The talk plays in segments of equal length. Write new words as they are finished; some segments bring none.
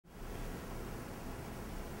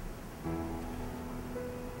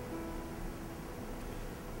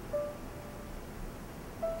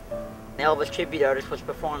Elvis Tribute Artist was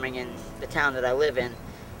performing in the town that I live in,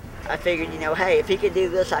 I figured, you know, hey, if he could do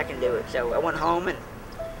this, I can do it. So I went home and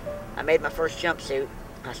I made my first jumpsuit.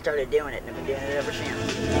 I started doing it and I've been doing it ever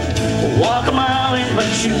since. Walk a mile in my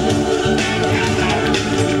shoes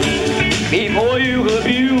before you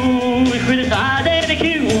abuse, criticize and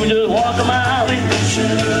accuse. Just walk a mile in my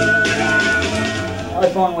shoes. I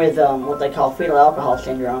was born with what they call fetal alcohol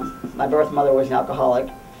syndrome. My birth mother was an alcoholic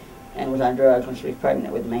and was on drugs when she was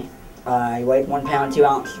pregnant with me. I weighed 1 pound 2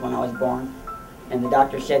 ounces when I was born, and the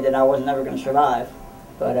doctor said that I was never going to survive.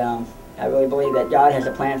 But I really believe that God has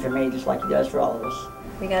a plan for me just like He does for all of us.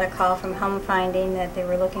 We got a call from Home Finding that they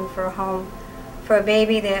were looking for a home for a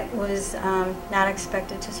baby that was not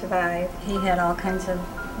expected to survive. He had all kinds of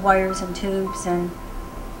wires and tubes and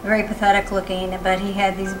very pathetic looking, but he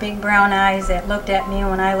had these big brown eyes that looked at me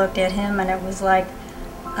when I looked at him, and it was like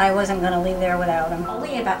I wasn't going to leave there without him.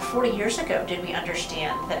 Only about 40 years ago did we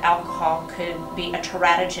understand that alcohol could be a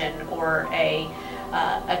teratogen or a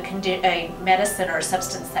medicine or a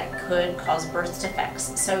substance that could cause birth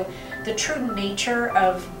defects. So the true nature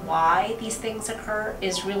of why these things occur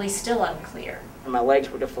is really still unclear. My legs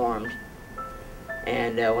were deformed,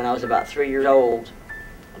 and when I was about 3 years old,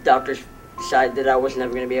 doctors decided that I was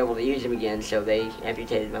never going to be able to use them again, so they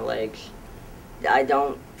amputated my legs. I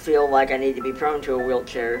don't feel like I need to be prone to a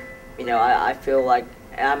wheelchair. You know, I feel like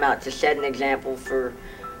I'm out to set an example for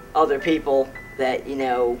other people that, you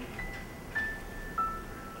know,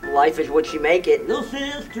 life is what you make it. Little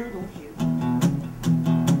sister, don't you?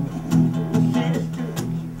 Little sister,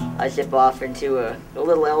 don't you? I zip off into a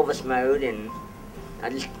Little Elvis mode and I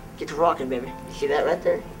just get to rocking, baby. You see that right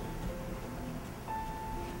there?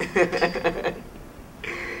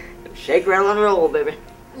 Shake, rattle, and roll, baby.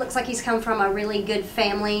 Looks like he's come from a really good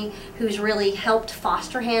family who's really helped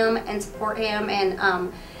foster him and support him,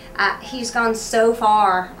 and he's gone so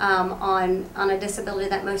far on a disability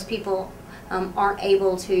that most people aren't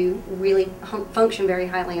able to really function very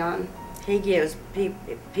highly on. He gives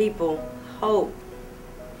people hope,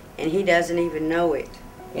 and he doesn't even know it.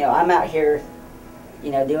 You know, I'm out here, you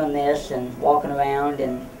know, doing this and walking around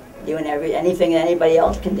and doing anything that anybody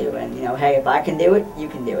else can do, and you know, hey, if I can do it, you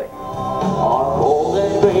can do it. On a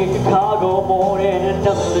cold gray Chicago morning,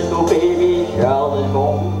 another little baby child is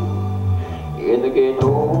born in the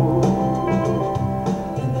ghetto.